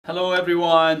Hello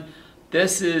everyone,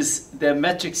 this is the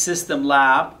metric system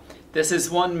lab. This is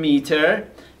 1 meter,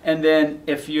 and then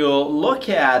if you look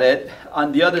at it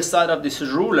on the other side of this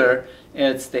ruler,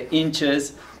 it's the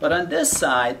inches, but on this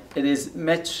side it is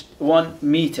 1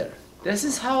 meter. This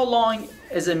is how long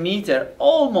is a meter,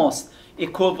 almost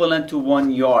equivalent to 1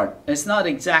 yard. It's not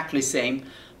exactly same,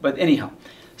 but anyhow.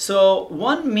 So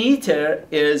 1 meter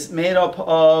is made up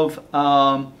of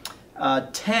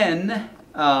 10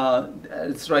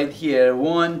 it's right here,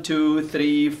 1, 2,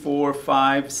 3, 4,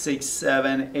 5, 6,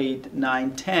 7, 8,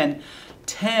 9, 10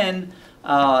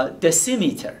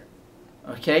 decimeter,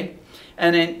 okay?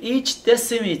 And then each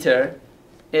decimeter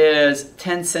is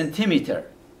 10 centimeter.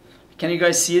 Can you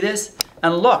guys see this?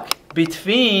 And look,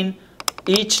 between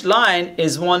each line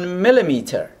is 1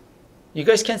 millimeter. You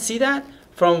guys can see that?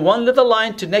 From one little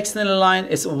line to next little line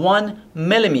is 1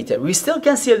 millimeter. We still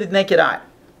can see it with naked eye.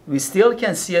 We still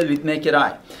can see it with naked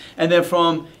eye. And then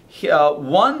from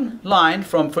one line,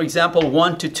 from for example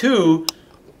 1 to 2,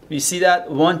 we see that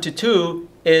 1 to 2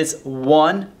 is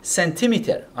 1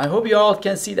 centimeter. I hope you all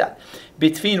can see that.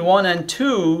 Between 1 and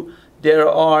 2, there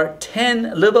are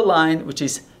 10 little line, which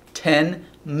is 10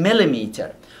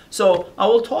 millimeter. So I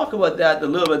will talk about that a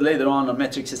little bit later on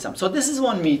metric system. So this is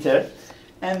 1 meter.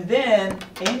 And then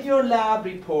in your lab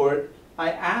report,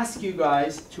 I ask you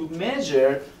guys to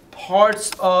measure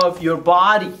parts of your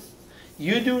body.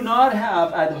 You do not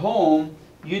have at home,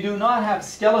 you do not have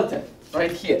skeleton right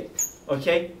here,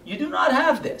 okay? You do not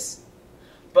have this,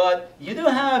 but you do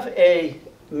have a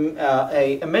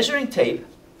measuring tape,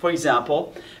 for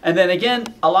example, and then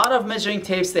again, a lot of measuring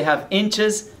tapes, they have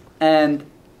inches, and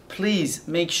please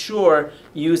make sure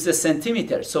you use the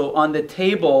centimeter. So on the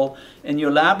table in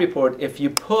your lab report, if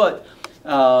you put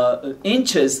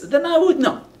inches, then I would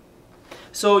know.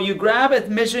 So you grab a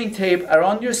measuring tape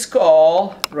around your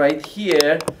skull right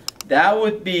here. That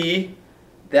would be,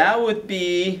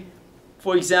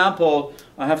 for example,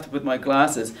 I have to put my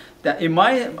glasses. That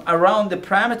around the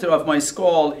parameter of my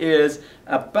skull is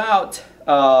about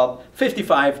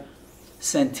 55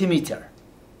 centimeter.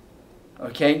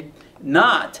 Okay,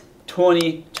 not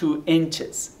 22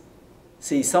 inches.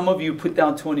 See, some of you put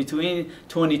down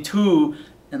 22,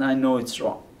 and I know it's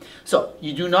wrong. So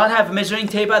you do not have measuring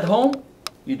tape at home.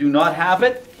 You do not have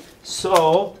it,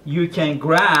 so you can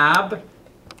grab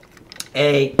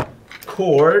a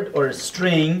cord or a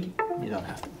string. You don't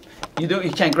have to. You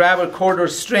can grab a cord or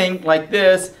string like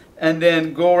this, and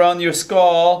then go around your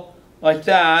skull like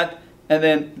that, and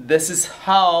then this is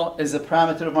how is the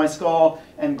parameter of my skull.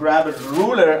 And grab a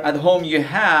ruler at home you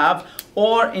have,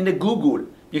 or in the Google.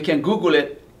 You can Google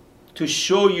it to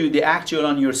show you the actual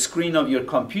on your screen of your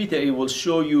computer. It will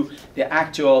show you the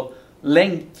actual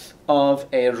length of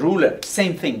a ruler,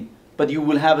 same thing, but you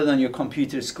will have it on your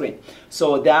computer screen.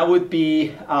 So that would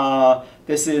be,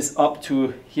 this is up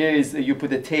to, here is, you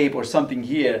put a tape or something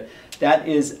here, that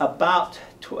is about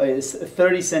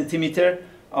 30 centimeter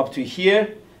up to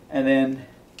here, and then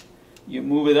you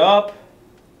move it up,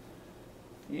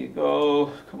 you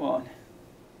go, come on,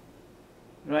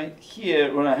 right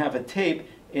here where I have a tape,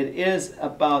 it is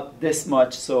about this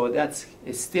much, so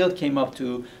it still came up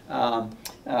to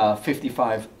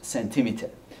 55 centimeter.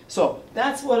 So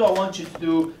that's what I want you to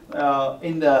do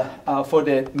for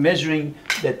the measuring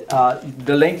that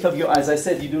the length of your, as I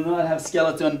said, you do not have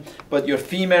skeleton, but your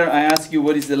femur, I ask you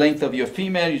what is the length of your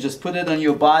femur, you just put it on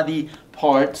your body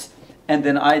parts, and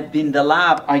then in the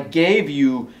lab I gave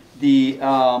you the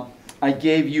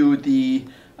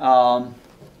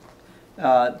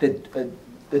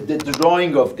the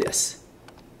drawing of this.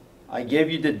 I gave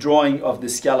you the drawing of the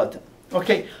skeleton.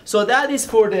 Okay, so that is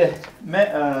for the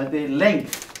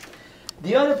length.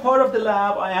 The other part of the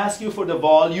lab, I ask you for the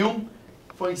volume.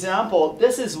 For example,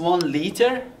 this is 1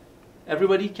 liter.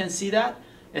 Everybody can see that?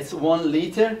 It's 1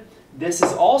 liter. This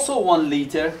is also 1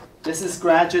 liter. This is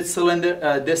graduate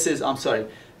cylinder. This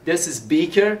is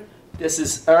beaker. This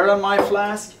is Erlenmeyer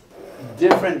flask.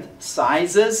 Different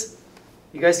sizes.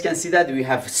 You guys can see that we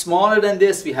have smaller than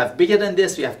this, we have bigger than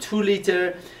this, we have 2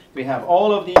 liter, we have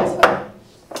all of these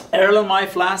Erlenmeyer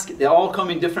flask. They all come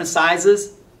in different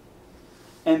sizes.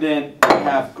 And then we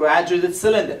have graduated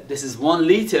cylinder. This is 1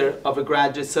 liter of a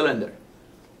graduate cylinder.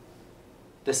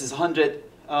 This is 100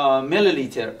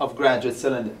 milliliter of graduate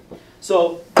cylinder.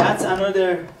 So that's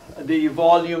the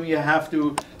volume you have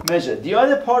to measure. The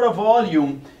other part of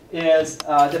volume is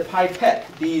the pipette.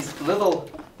 These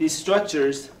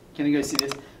structures. Can you guys see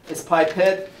this? It's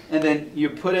pipette, and then you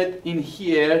put it in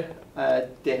here.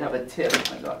 They have a tip.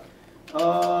 Oh my God.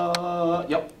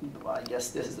 Yep. I guess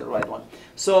this is the right one.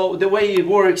 So the way it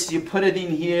works, you put it in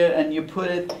here, and you put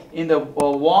it in the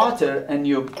water, and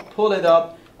you pull it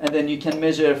up, and then you can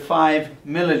measure 5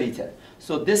 milliliter.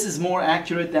 So this is more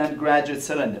accurate than graduate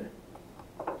cylinder.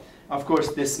 Of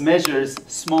course, this measures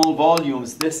small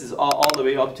volumes. This is all the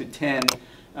way up to 10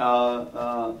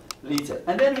 liter.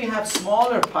 And then we have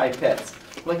smaller pipettes.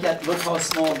 Look how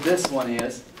small this one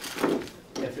is,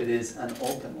 if it is an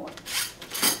open one.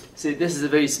 See, this is a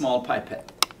very small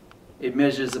pipette. It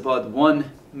measures about 1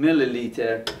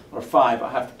 milliliter or 5. I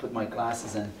have to put my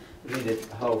glasses and read it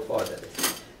how far that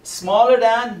is. Smaller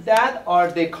than that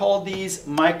are, they call these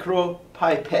micro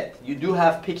pipette. You do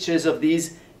have pictures of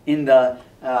these in the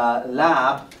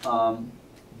lab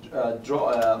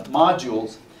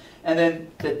modules. And then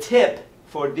the tip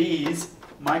for these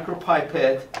micro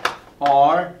pipette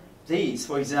are these.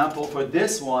 For example, for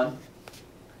this one,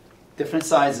 different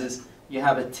sizes, you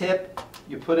have a tip,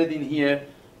 you put it in here,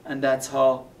 and that's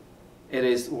how it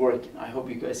is working. I hope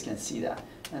you guys can see that.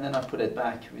 And then I put it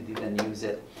back, we didn't use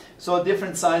it. So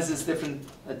different sizes, different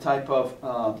type of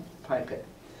pipette.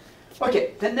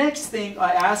 Okay, the next thing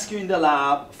I ask you in the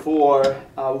lab for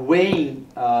weighing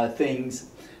things.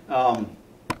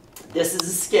 This is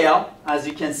a scale, as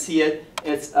you can see it.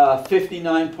 It's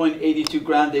 59.82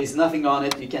 grams. There is nothing on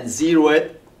it. You can zero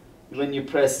it. When you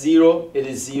press 0, it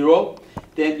is 0.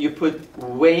 Then you put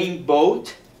weighing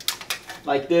boat,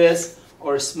 like this,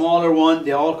 or a smaller one.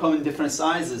 They all come in different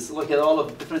sizes. Look at all of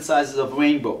the different sizes of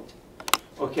weighing boat.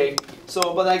 Okay,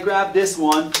 so, but I grabbed this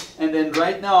one, and then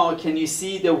right now, can you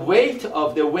see the weight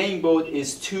of the weighing boat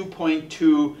is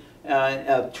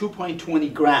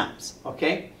 2.20 grams,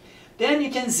 okay? Then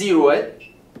you can zero it.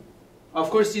 Of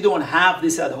course, you don't have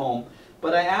this at home,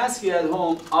 but I ask you at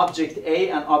home, object A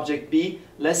and object B.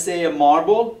 Let's say a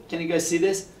marble. Can you guys see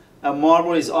this? A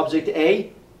marble is object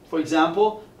A, for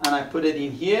example, and I put it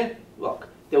in here. Look,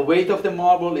 the weight of the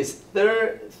marble is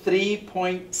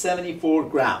 3.74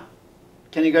 grams.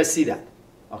 Can you guys see that?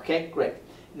 Okay, great.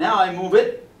 Now I move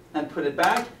it and put it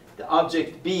back. The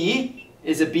object B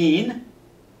is a bean.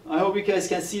 I hope you guys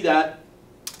can see that.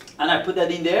 And I put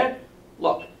that in there.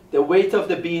 Look, the weight of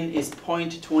the bean is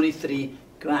 0.23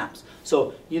 grams.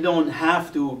 So you don't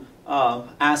have to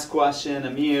ask question,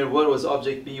 Amir, what was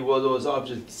object B, what was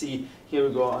object C? Here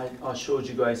we go, I showed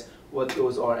you guys what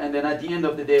those are. And then at the end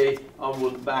of the day, I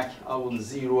will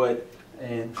zero it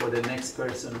and for the next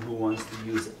person who wants to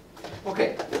use it.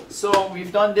 Okay, so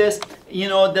we've done this. You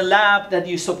know, the lab that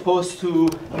you're supposed to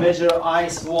measure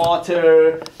ice,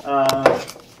 water,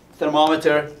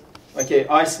 thermometer, okay,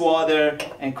 ice water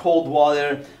and cold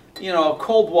water. You know,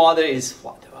 cold water is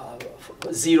what,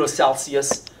 0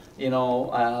 Celsius, you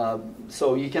know,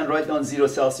 so you can write down 0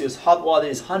 Celsius. Hot water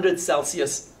is 100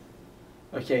 Celsius.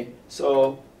 Okay,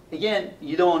 so again,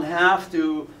 you don't have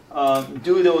to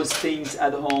do those things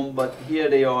at home, but here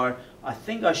they are. I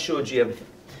think I showed you everything.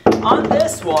 On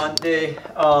this one, they,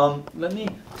 let me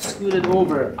scoot it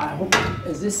over. I hope,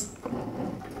 is this,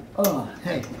 oh,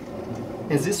 hey,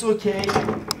 is this okay?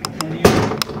 Can you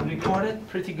record it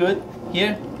pretty good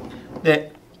here? The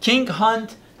King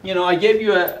Hunt, you know, I gave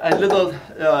you a little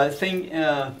thing,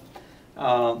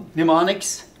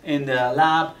 mnemonics in the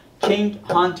lab. King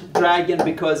Hunt Dragon,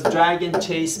 because dragon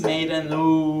chase maiden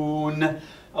loon.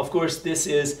 Of course, this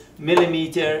is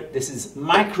millimeter, this is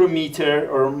micrometer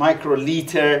or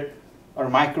microliter or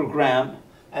microgram,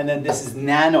 and then this is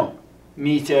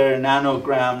nanometer,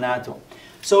 nanogram, nato.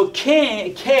 So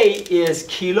K is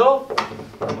kilo,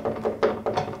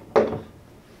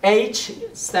 H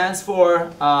stands for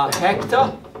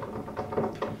hecta,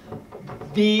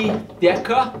 D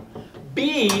deca,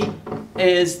 B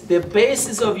is the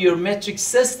basis of your metric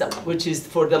system, which is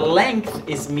for the length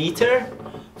is meter,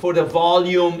 for the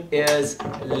volume is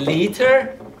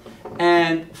liter,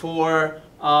 and for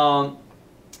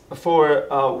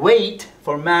weight,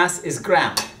 for mass is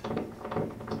gram.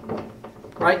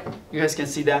 Right? You guys can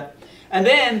see that. And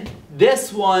then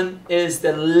this one is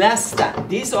the less than.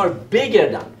 These are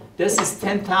bigger than. This is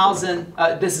 10,000.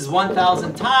 This is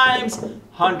 1,000 times,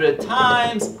 100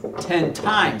 times, 10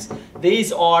 times.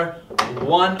 These are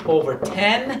 1 over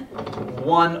 10,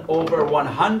 1 over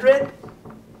 100.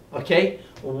 Okay.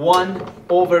 1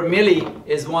 over milli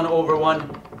is 1 over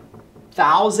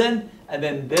 1,000, and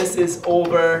then this is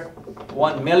over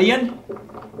 1 million.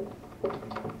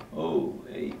 Oh,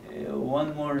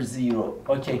 one more zero.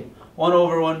 Okay, 1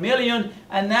 over 1 million,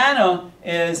 and nano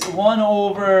is 1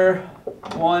 over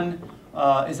 1.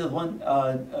 Is it 1?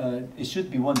 It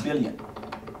should be 1 billion.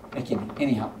 Okay,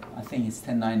 anyhow, I think it's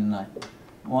 1099.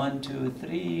 1, 2,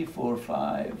 3, 4,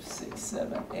 5, 6,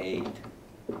 7, 8,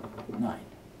 9.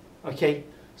 Okay,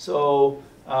 so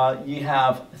you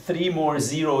have 3 more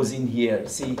zeros in here,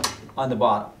 see, on the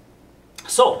bottom.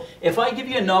 So if I give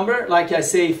you a number, like I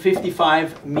say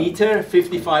 55 meter,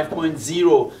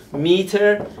 55.0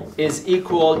 meter is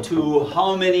equal to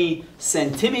how many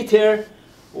centimeter?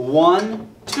 1,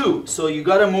 2. So you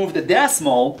got to move the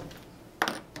decimal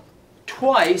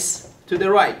twice to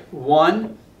the right.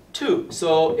 1, 2.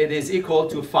 So it is equal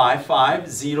to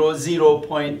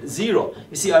 5500.0.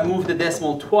 You see, I moved the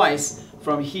decimal twice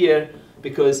from here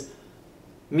because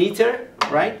meter,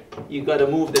 right? You got to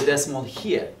move the decimal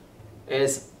here.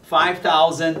 Is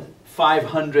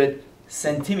 5,500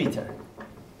 centimeter.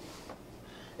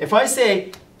 If I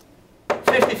say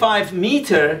 55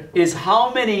 meter is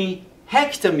how many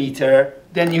hectometer,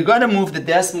 then you got to move the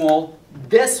decimal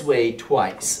this way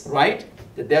twice, right?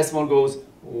 The decimal goes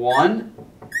 1,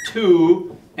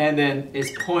 2, and then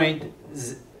is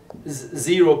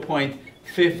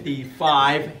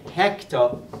 0.55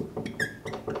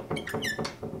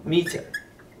 hectometer.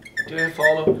 Do you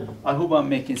follow? I hope I'm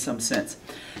making some sense.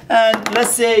 And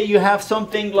let's say you have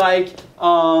something like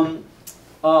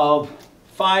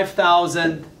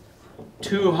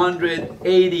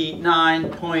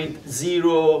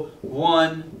 5,289.012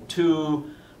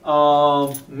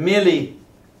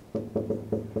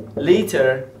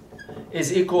 milliliter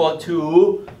is equal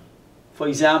to, for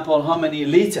example, how many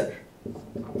liter?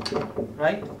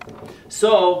 Right?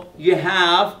 So you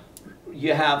have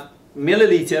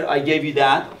milliliter. I gave you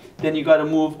that. Then you got to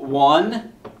move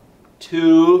 1,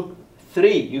 2,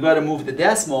 3. You got to move the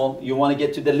decimal. You want to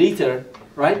get to the liter,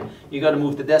 right? You got to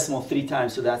move the decimal 3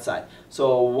 times to that side.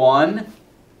 So 1,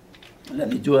 let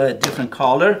me do a different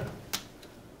color.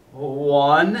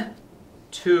 1,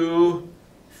 2,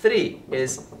 3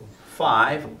 is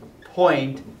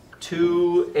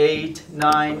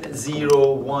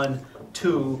 5.289012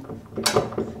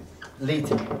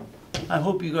 liter. I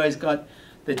hope you guys got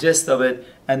the gist of it,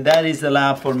 and that is the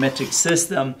lab for metric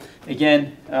system.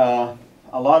 Again, a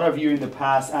lot of you in the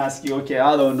past ask you, okay,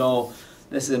 I don't know,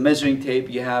 this is a measuring tape,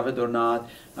 you have it or not.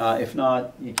 If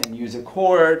not, you can use a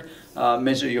cord,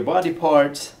 measure your body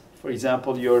parts. For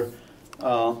example, your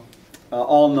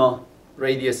ulna,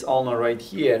 radius ulna right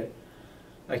here.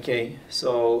 Okay,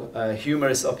 so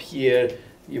humerus up here,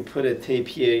 you put a tape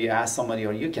here, you ask somebody,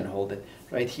 or you can hold it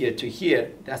right here to here,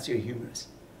 that's your humerus.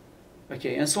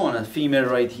 Okay, and so on. A femur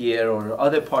right here, or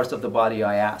other parts of the body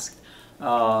I asked.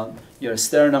 Your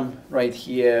sternum right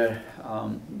here.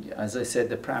 As I said,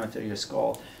 the parameter of your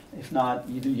skull. If not,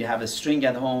 you have a string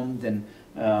at home, then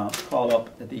call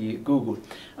up the Google.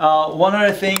 One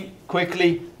other thing,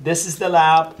 quickly. This is the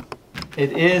lab.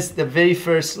 It is the very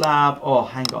first lab. Oh,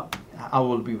 hang on. I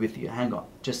will be with you. Hang on.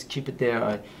 Just keep it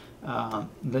there.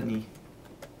 Let me.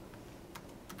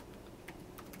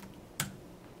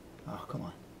 Oh, come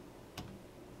on.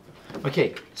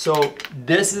 Okay, so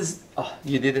this is, oh,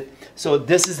 you did it. So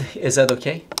this is that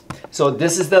okay? So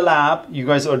this is the lab you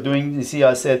guys are doing. You see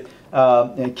I said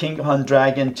King, Hunt,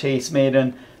 Dragon, Chase,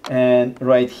 Maiden, and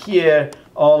right here,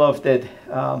 all of the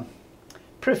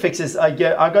prefixes. I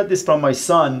got this from my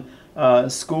son,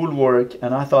 schoolwork,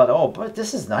 and I thought, oh, but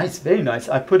this is nice, very nice.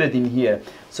 I put it in here.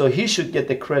 So he should get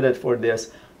the credit for this,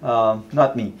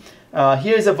 not me.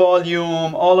 Here's a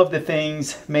volume, all of the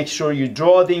things. Make sure you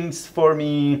draw things for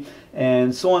me,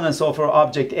 and so on and so forth.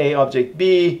 Object A, object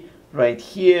B, right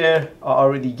here. I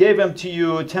already gave them to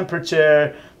you.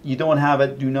 Temperature, you don't have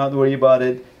it, do not worry about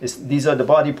it. These are the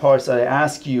body parts that I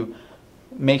ask you.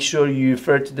 Make sure you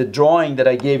refer to the drawing that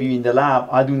I gave you in the lab.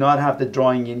 I do not have the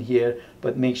drawing in here,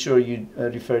 but make sure you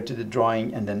refer to the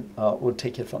drawing, and then we'll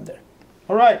take it from there.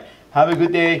 All right, have a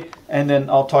good day, and then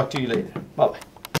I'll talk to you later. Bye-bye.